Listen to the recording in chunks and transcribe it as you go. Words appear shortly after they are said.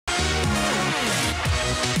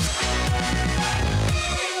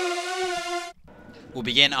We'll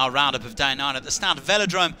begin our roundup of day 9 at the Stade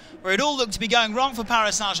Velodrome, where it all looked to be going wrong for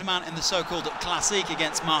Paris Saint-Germain in the so-called Classique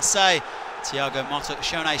against Marseille. Thiago Motta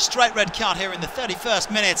shown a straight red card here in the 31st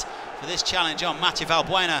minute for this challenge on Mathieu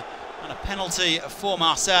and a penalty for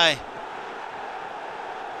Marseille.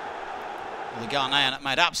 The Ghanaian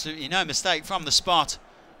made absolutely no mistake from the spot,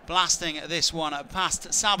 blasting this one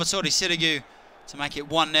past Salvatore Sirigu to make it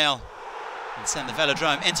 1-0 and send the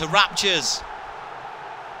Velodrome into raptures.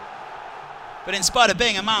 But in spite of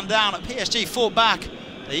being a man down, PSG fought back.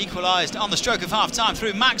 They equalised on the stroke of half-time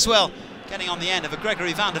through Maxwell, getting on the end of a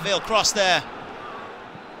Gregory van der Veil cross there.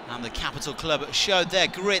 And the capital club showed their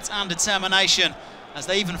grit and determination as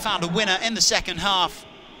they even found a winner in the second half.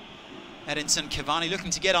 Edinson Cavani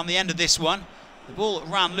looking to get on the end of this one. The ball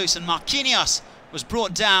ran loose and Marquinhos was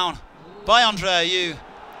brought down by Andre Ayew,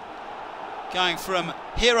 going from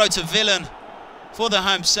hero to villain for the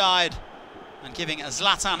home side and giving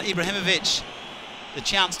Zlatan Ibrahimovic the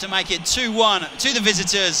chance to make it 2-1 to the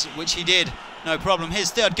visitors, which he did, no problem.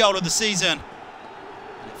 His third goal of the season.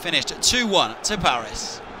 It finished 2-1 to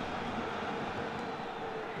Paris.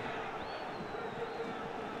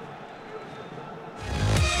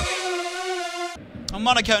 And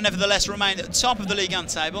Monaco nevertheless remained at the top of the Ligue 1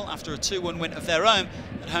 table after a 2-1 win of their own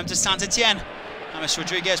at home to Saint-Etienne. James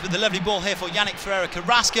Rodriguez with the lovely ball here for Yannick Ferreira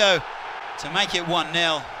Carrasco to make it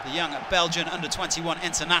 1-0. The young Belgian under-21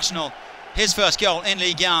 international, his first goal in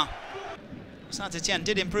Ligue 1. Saint-Etienne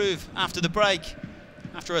did improve after the break,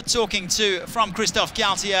 after a talking to from Christophe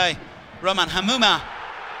Galtier. Roman Hamouma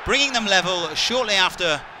bringing them level shortly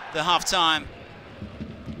after the half-time.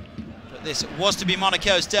 But this was to be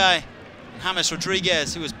Monaco's day. James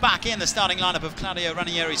Rodriguez, who was back in the starting lineup of Claudio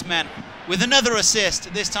Ranieri's men, with another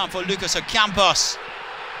assist, this time for Lucas Ocampos.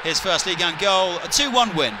 His first Ligue 1 goal, a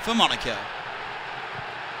 2-1 win for Monaco.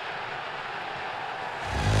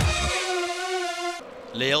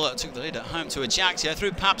 Lille took the lead at home to Ajaccio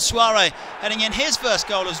through Pape Souaré, heading in his first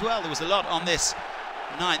goal as well. There was a lot on this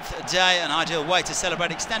 9th day, an ideal way to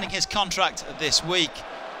celebrate extending his contract this week.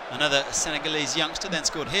 Another Senegalese youngster then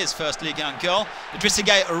scored his first Ligue 1 goal. Idrissa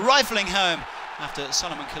Gueye rifling home after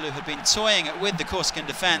Solomon Kalou had been toying with the Corsican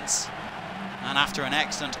defence. And after an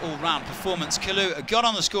excellent all-round performance, Kalou got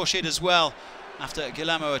on the score sheet as well after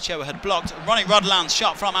Guillermo Ochoa had blocked Ronnie Rodland's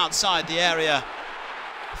shot from outside the area.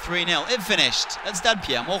 3-0 it finished at Stade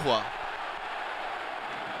Pierre-Mauroy.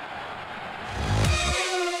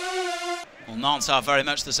 Well, Nantes are very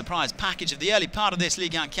much the surprise package of the early part of this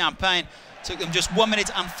Ligue 1 campaign. Took them just 1 minute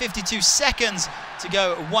and 52 seconds to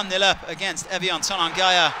go 1-0 up against Evian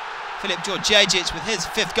TG. Filip Djordjevic with his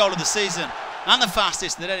 5th goal of the season and the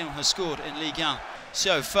fastest that anyone has scored in Ligue 1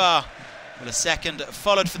 so far. Well, a second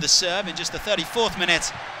followed for the Serb in just the 34th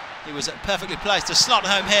minute. He was perfectly placed to slot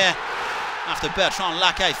home here after Bertrand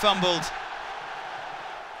Laquet fumbled.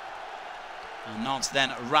 And Nantes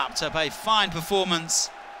then wrapped up a fine performance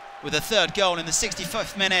with a 3rd goal in the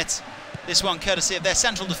 65th minute. This one courtesy of their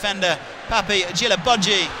central defender, Papi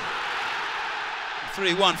Djilabodji.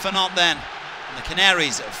 3-1 for Nantes then, and the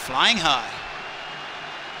Canaries are flying high.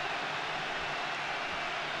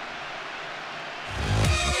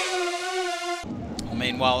 Well,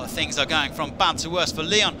 meanwhile, things are going from bad to worse for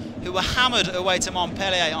Lyon, who were hammered away to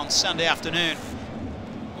Montpellier on Sunday afternoon.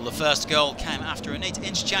 Well, the first goal came after a neat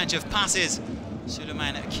interchange of passes.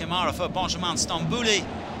 Souleymane Camara for Benjamin Stambouli.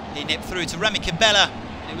 He nipped through to Remy Cabella.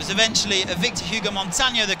 It was eventually Victor Hugo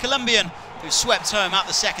Montaño, the Colombian, who swept home at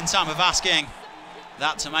the second time of asking.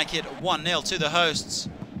 That to make it 1-0 to the hosts.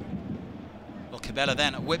 Well, Cabella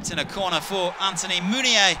then whipped in a corner for Anthony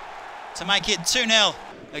Mounier to make it 2-0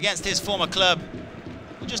 against his former club.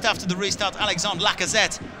 Well, just after the restart, Alexandre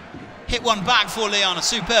Lacazette hit one back for Lyon. A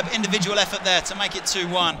superb individual effort there to make it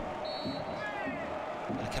 2-1.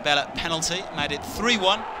 The Cabella penalty made it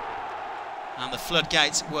 3-1. And the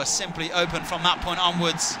floodgates were simply open from that point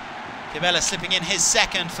onwards. Cabella slipping in his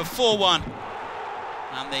second for 4-1.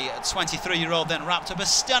 And the 23-year-old then wrapped up a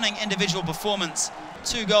stunning individual performance.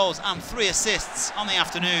 2 goals and 3 assists on the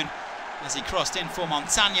afternoon as he crossed in for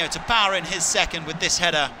Montaño to power in his second with this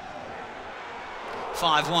header.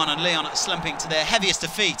 5-1 and Lyon slumping to their heaviest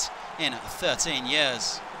defeat in 13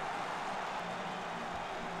 years.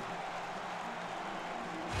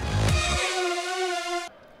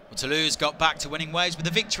 Well, Toulouse got back to winning ways with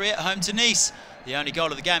a victory at home to Nice. The only goal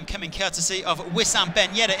of the game coming courtesy of Wissam Ben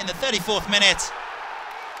Yedder in the 34th minute.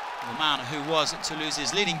 The man who was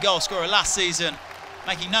Toulouse's leading goal scorer last season,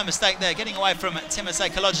 making no mistake there, getting away from Timotej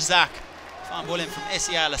Kalojzak. Fine ball in from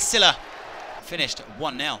Isia Lasilla. Finished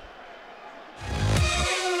 1-0.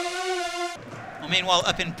 Well, meanwhile,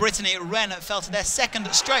 up in Brittany, Rennes fell to their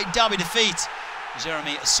second straight derby defeat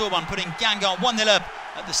Jeremy Sorban putting Guingamp 1-0 up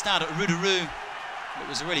at the Stade Rouderou. It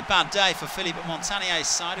was a really bad day for Philippe Montanier's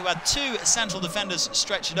side, who had two central defenders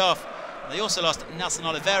stretched off. They also lost Nelson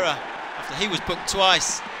Oliveira after he was booked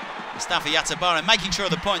twice. Mustafa Yatabara making sure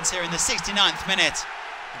of the points here in the 69th minute.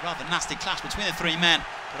 A rather nasty clash between the three men,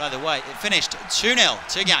 but either way, it finished 2-0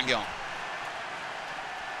 to Guingamp.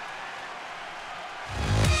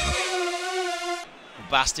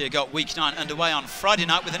 Bastia got week 9 underway on Friday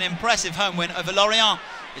night with an impressive home win over Lorient.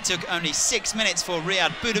 It took only 6 minutes for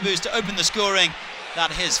Ryad BOUDEBOUZ to open the scoring.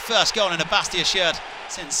 That his first goal in a Bastia shirt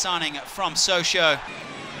since signing from Sochaux.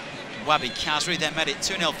 Wahbi KHAZRI then made it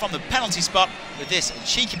 2-0 from the penalty spot with this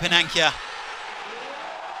cheeky Panenka.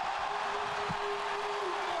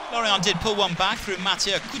 Lorient did pull one back through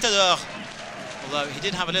Mathieu COUTADEUR, although he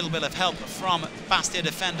did have a little bit of help from Bastia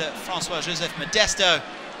defender François-Joseph Modesto,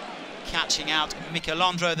 catching out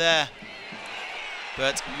Michelandro there.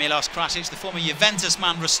 But Milos Krasic, the former Juventus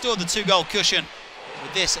man, restored the two-goal cushion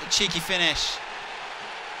with this cheeky finish.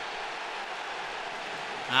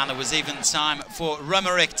 And there was even time for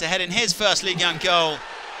Romaric to head in his first Ligue 1 goal.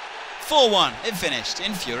 4-1, it finished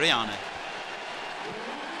in Furiani.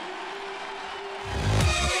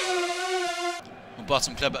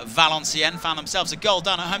 Bottom club Valenciennes found themselves a goal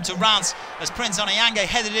down at home to Reims as Prince Onyanga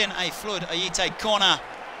headed in a Floyd Ayite corner.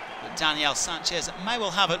 But Daniel Sanchez may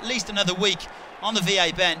well have at least another week on the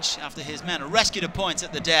VA bench after his men rescued a point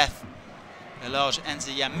at the death. Eloge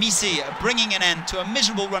Nziyamisi bringing an end to a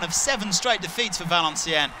miserable run of 7 straight defeats for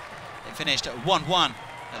Valenciennes. It finished at 1-1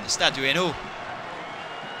 at the Stade du Hérault.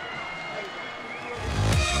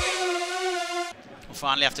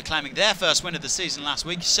 Finally, after claiming their first win of the season last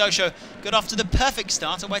week, Sochaux got off to the perfect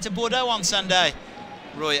start away to Bordeaux on Sunday.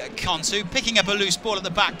 Roy Contu picking up a loose ball at the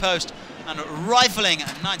back post and rifling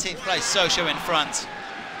 19th place Sochaux in front.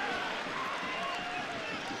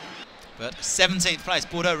 But 17th place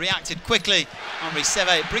Bordeaux reacted quickly. Henri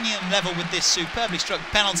Seve bringing them level with this superbly struck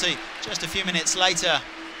penalty just a few minutes later.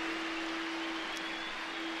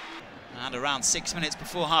 And around 6 minutes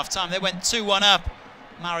before half-time, they went 2-1 up.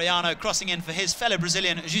 Mariano crossing in for his fellow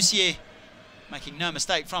Brazilian Jussier, making no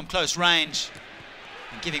mistake from close range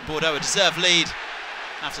and giving Bordeaux a deserved lead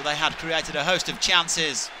after they had created a host of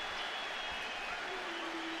chances.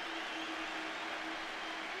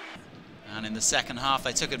 And in the second half,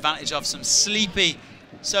 they took advantage of some sleepy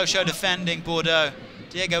Sochaux defending Bordeaux.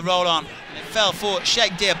 Diego Roland, and it fell for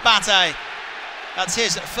Sheikh Diabate. That's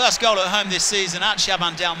his first goal at home this season at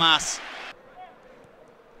Chaban Delmas.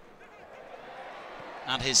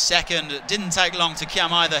 And his second didn't take long to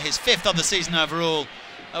come either, his 5th of the season overall.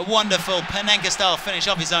 A wonderful Panenka-style finish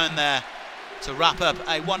of his own there to wrap up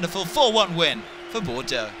a wonderful 4-1 win for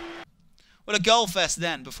Bordeaux. Well, a goal fest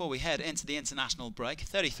then before we head into the international break.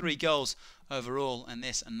 33 goals overall in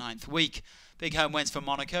this 9th week. Big home wins for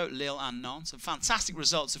Monaco, Lille and Nantes. Some fantastic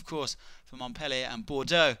results, of course, for Montpellier and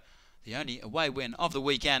Bordeaux. The only away win of the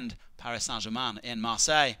weekend, Paris Saint-Germain in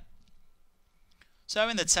Marseille. So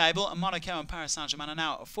in the table, Monaco and Paris Saint-Germain are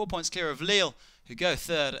now 4 points clear of Lille, who go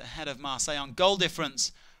 3rd ahead of Marseille on goal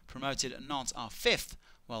difference. Promoted Nantes are 5th,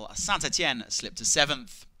 while Saint-Etienne slipped to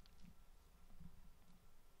 7th.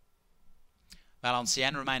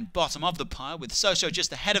 Valenciennes remain bottom of the pile, with Sochaux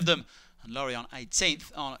just ahead of them, and Lorient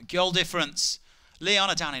 18th on goal difference. Lyon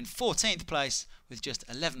are down in 14th place, with just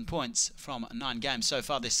 11 points from 9 games so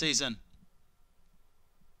far this season.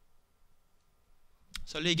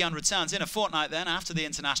 So Ligue 1 returns in a fortnight then after the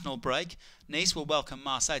international break. Nice will welcome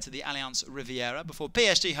Marseille to the Allianz Riviera before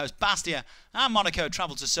PSG host Bastia and Monaco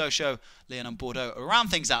travel to Sochaux. Lyon and Bordeaux round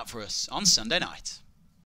things out for us on Sunday night.